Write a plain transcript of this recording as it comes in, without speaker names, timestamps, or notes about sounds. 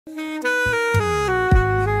ప్రభువునందు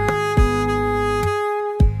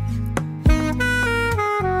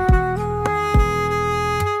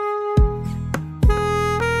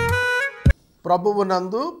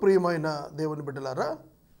ప్రియమైన దేవుని బిడ్డలారా,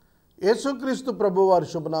 యేసుక్రీస్తు ప్రభువారి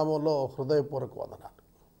శుభనామంలో హృదయపూర్వక వందనాలు.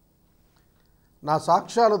 నా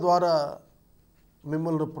సాక్ష్యాల ద్వారా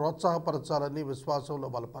మిమ్మల్ని ప్రోత్సాహపరచాలని, విశ్వాసంలో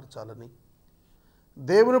బలపరచాలని,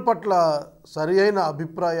 దేవుని పట్ల సరి అయిన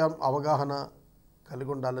అభిప్రాయం, అవగాహన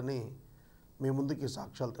కలిగి ఉండాలని మీ ముందుకి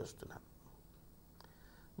సాక్ష్యాలు తెస్తున్నాను.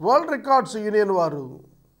 వరల్డ్ రికార్డ్స్ యూనియన్ వారు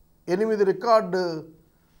 8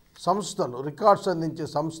 రికార్డ్స్ అందించే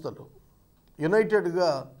సంస్థలు యునైటెడ్గా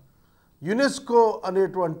యునెస్కో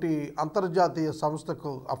అనేటువంటి అంతర్జాతీయ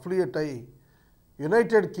సంస్థకు అఫిలియేట్ అయి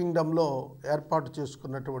యునైటెడ్ కింగ్డమ్లో ఏర్పాటు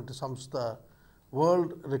చేసుకున్నటువంటి సంస్థ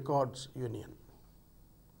world records union.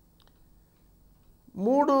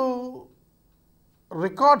 3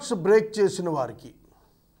 records break చేసిన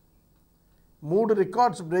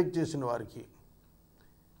వారికి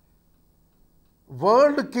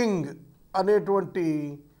వరల్డ్ కింగ్ అనేటువంటి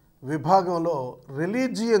విభాగంలో,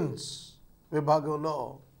 రిలీజియన్స్ విభాగంలో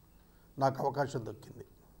నాకు అవకాశం దక్కింది.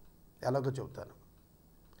 ఎలాగో చెబుతాను.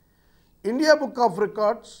 India book of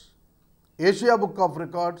records, Asia book of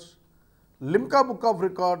records, Limca book of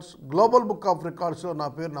records, global book of రికార్డ్స్లో నా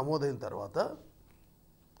పేరు నమోదైన తర్వాత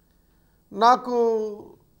నాకు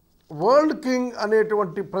వరల్డ్ కింగ్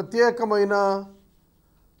అనేటువంటి ప్రత్యేకమైన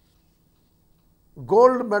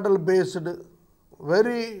gold medal based,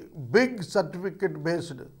 very big certificate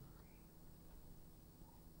based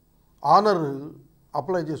honour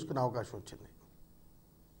apply చేసుకునే అవకాశం వచ్చింది.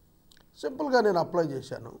 సింపుల్గా నేను అప్లై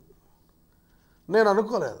చేశాను. నేను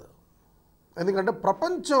అనుకోలేదు, ఎందుకంటే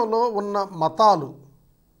ప్రపంచంలో ఉన్న మతాలు,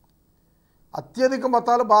 అత్యధిక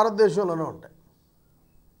మతాలు భారతదేశంలోనే ఉంటాయి.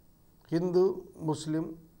 హిందూ, ముస్లిం,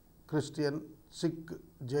 క్రిస్టియన్, సిక్,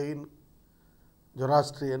 జైన్,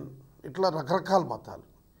 జొరాస్ట్రియన్, ఇట్లా రకరకాల మతాలు.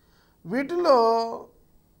 వీటిలో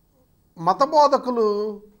మత బోధకులు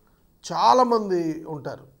చాలామంది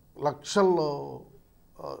ఉంటారు, లక్షల్లో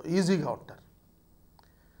ఈజీగా ఉంటారు.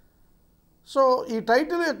 సో ఈ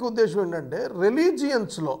టైటిల్ యొక్క ఉద్దేశం ఏంటంటే,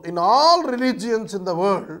 రిలీజియన్స్లో, in all religions in the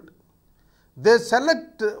world, they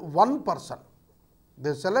select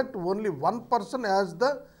only one person as the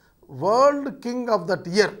world king of that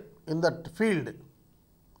year in that field.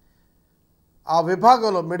 ఆ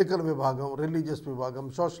విభాగంలో మెడికల్ విభాగం, రిలీజియస్ విభాగం,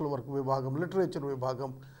 సోషల్ వర్క్ విభాగం, లిటరేచర్ విభాగం,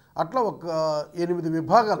 అట్లా ఒక 8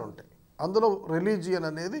 విభాగాలు ఉంటాయి. అందులో రిలీజియన్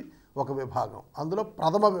అనేది ఒక విభాగం, అందులో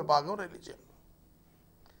ప్రథమ విభాగం రిలీజియన్.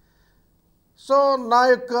 సో నా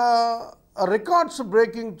యొక్క రికార్డ్స్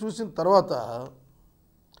బ్రేకింగ్ చూసిన తర్వాత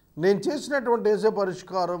నేను చేసినటువంటి ఏసే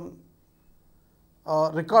పరిష్కారం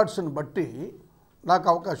రికార్డ్స్ని బట్టి నాకు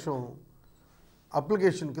అవకాశం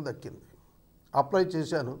అప్లికేషన్కి దక్కింది. అప్లై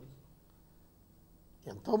చేశాను.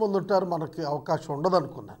 ఎంతోమంది ఉంటారు, మనకి అవకాశం ఉండదు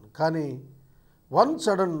అనుకున్నాను. కానీ one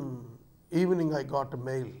sudden evening I got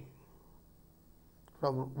mail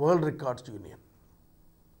from world records union.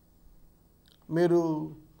 మీరు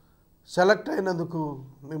సెలెక్ట్ అయినందుకు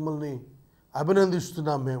మిమ్మల్ని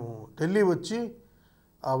అభినందిస్తున్నాం, మేము ఢిల్లీ వచ్చి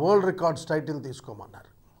ఆ వరల్డ్ రికార్డ్స్ టైటిల్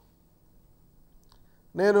తీసుకోమన్నారు.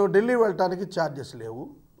 నేను ఢిల్లీ వెళ్ళటానికి ఛార్జెస్ లేవు.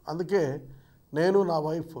 అందుకే నేను, నా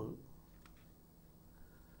వైఫ్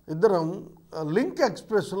ఇద్దరం లింక్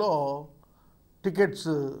ఎక్స్ప్రెస్లో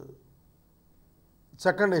టికెట్స్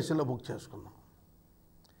సెకండ్ ఏసీలో బుక్ చేసుకున్నాం.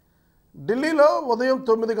 ఢిల్లీలో ఉదయం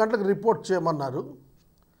 9 గంటలకు రిపోర్ట్ చేయమన్నారు.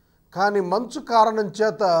 కానీ మంచు కారణం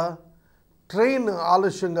చేత ట్రైన్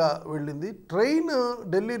ఆలస్యంగా వెళ్ళింది. ట్రైన్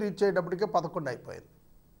ఢిల్లీ రీచ్ అయ్యేటప్పటికే 11 అయిపోయింది.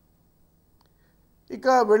 ఇక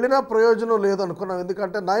వెళ్ళినా ప్రయోజనం లేదనుకున్నాం.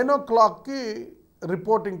 ఎందుకంటే 9 o'clockకి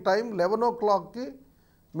రిపోర్టింగ్ టైం, 11 o'clockకి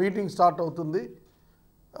మీటింగ్ స్టార్ట్ అవుతుంది,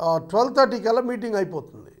 12:30 కల్లా మీటింగ్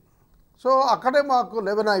అయిపోతుంది. సో అక్కడే మాకు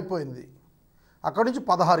 11 అయిపోయింది. అక్కడి నుంచి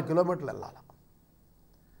 16 కిలోమీటర్లు వెళ్ళాలి.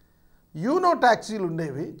 యూనో ట్యాక్సీలు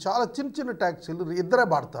ఉండేవి, చాలా చిన్న ట్యాక్సీలు, ఇద్దరే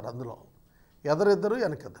పడతారు అందులో, ఎదరిద్దరు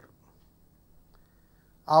వెనకెద్దరు.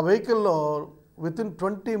 ఆ వెహికల్లో వితిన్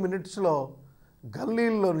 20 minutesలో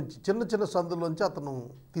గల్లీల్లో నుంచి, చిన్న సందులోంచి అతను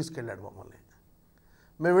తీసుకెళ్ళాడు మమ్మల్ని.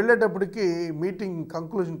 మేము వెళ్ళేటప్పటికి మీటింగ్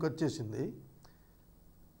కంక్లూజన్కి వచ్చేసింది.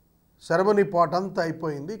 సెరమనీ పార్ట్ అంతా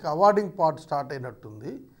అయిపోయింది. ఇక అవార్డింగ్ పార్ట్ స్టార్ట్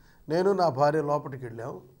అయినట్టుంది. నేను, నా భార్య లోపలికి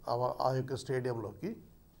వెళ్ళాం ఆ యొక్క స్టేడియంలోకి.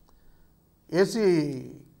 ఏసీ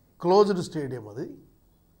క్లోజ్డ్ స్టేడియం అది.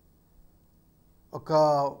 ఒక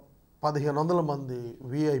 1500 మంది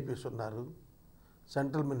విఐపీస్ ఉన్నారు,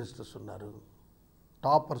 సెంట్రల్ మినిస్టర్స్ ఉన్నారు,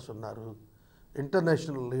 టాపర్స్ ఉన్నారు,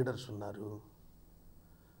 ఇంటర్నేషనల్ లీడర్స్ ఉన్నారు.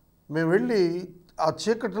 మేము వెళ్ళి ఆ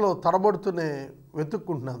చీకటిలో తడబడుతూనే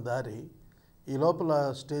వెతుక్కుంటున్నాం దారి. ఈ లోపల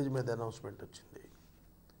స్టేజ్ మీద అనౌన్స్మెంట్ వచ్చింది,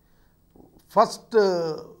 ఫస్ట్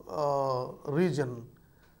రీజన్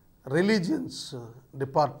రిలీజియన్స్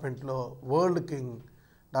డిపార్ట్మెంట్లో world king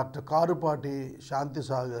doctor Karupati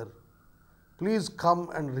శాంతిసాగర్, please come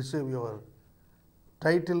and receive your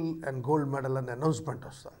title and gold medal అని అనౌన్స్మెంట్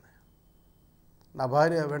వస్తుంది. నా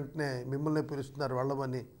భార్య వెంటనే మిమ్మల్ని పిలుస్తున్నారు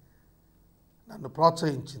వెళ్ళమని నన్ను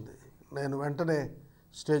ప్రోత్సహించింది. నేను వెంటనే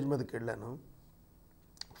స్టేజ్ మీదకి వెళ్ళాను.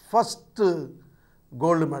 ఫస్ట్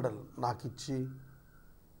గోల్డ్ మెడల్ నాకు ఇచ్చి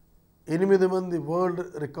 8 మంది వరల్డ్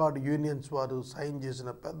రికార్డ్ యూనియన్స్ వారు సైన్ చేసిన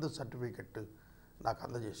పెద్ద సర్టిఫికెట్ నాకు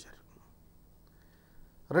అందజేశారు.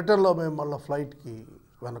 రిటర్న్లో మేము మళ్ళీ ఫ్లైట్కి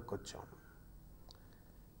వెనక్కి వచ్చాము.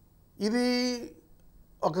 ఇది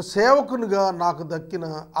ఒక సేవకునిగా నాకు దక్కిన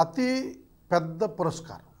అతి పెద్ద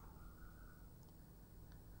పురస్కారం.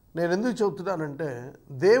 నేను ఎందుకు చెబుతున్నానంటే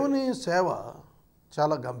దేవుని సేవ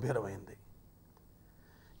చాలా గంభీరమైంది.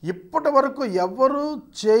 ఇప్పటి వరకు ఎవ్వరూ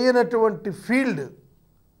చేయనటువంటి ఫీల్డ్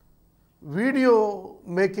వీడియో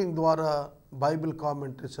మేకింగ్ ద్వారా బైబిల్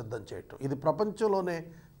కామెంటరీ సిద్ధం చేయటం. ఇది ప్రపంచంలోనే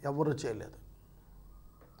ఎవరూ చేయలేదు.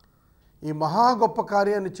 ఈ మహా గొప్ప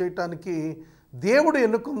కార్యాన్ని చేయటానికి దేవుడు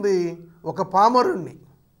ఎన్నుకుంది ఒక పామరుణ్ణి,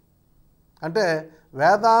 అంటే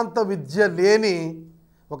వేదాంత విద్య లేని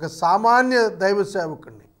ఒక సామాన్య దైవ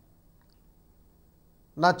సేవకుడిని.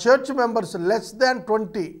 నా చర్చ్ మెంబర్స్ లెస్ దాన్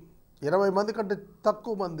 20 మంది కంటే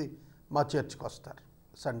తక్కువ మంది మా చర్చ్కి వస్తారు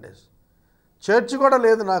సండేస్. చర్చ్ కూడా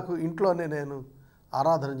లేదు నాకు, ఇంట్లోనే నేను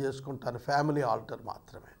ఆరాధన చేసుకుంటాను, ఫ్యామిలీ ఆల్టర్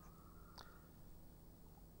మాత్రమే.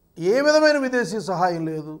 ఏ విధమైన విదేశీ సహాయం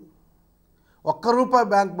లేదు, ₹1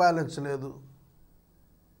 బ్యాంక్ బ్యాలెన్స్ లేదు.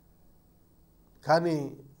 కానీ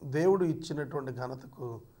దేవుడు ఇచ్చినటువంటి ఘనతకు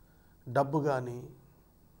డబ్బు కానీ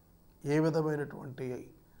ఏ విధమైనటువంటి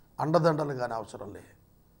అండదండలు కానీ అవసరం లే.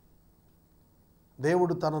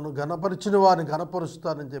 దేవుడు తనను ఘనపరిచిన వారిని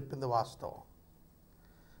ఘనపరుస్తానని చెప్పింది వాస్తవం.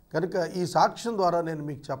 కనుక ఈ సాక్ష్యం ద్వారా నేను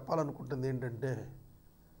మీకు చెప్పాలనుకుంటుంది ఏంటంటే,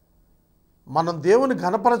 మనం దేవుని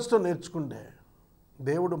ఘనపరచడం నేర్చుకుంటే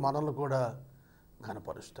దేవుడు మనల్ని కూడా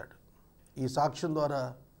ఘనపరుస్తాడు. ఈ సాక్ష్యం ద్వారా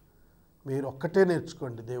మీరు ఒక్కటే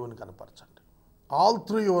నేర్చుకోండి, దేవుని ఘనపరచండి. All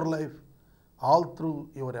through your life, all through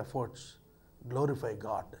your efforts, glorify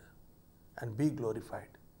God and be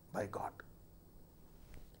glorified by God.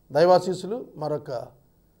 దైవాశీస్సులు మరొక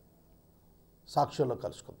సాక్ష్యంలో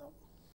కలుసుకుందాం.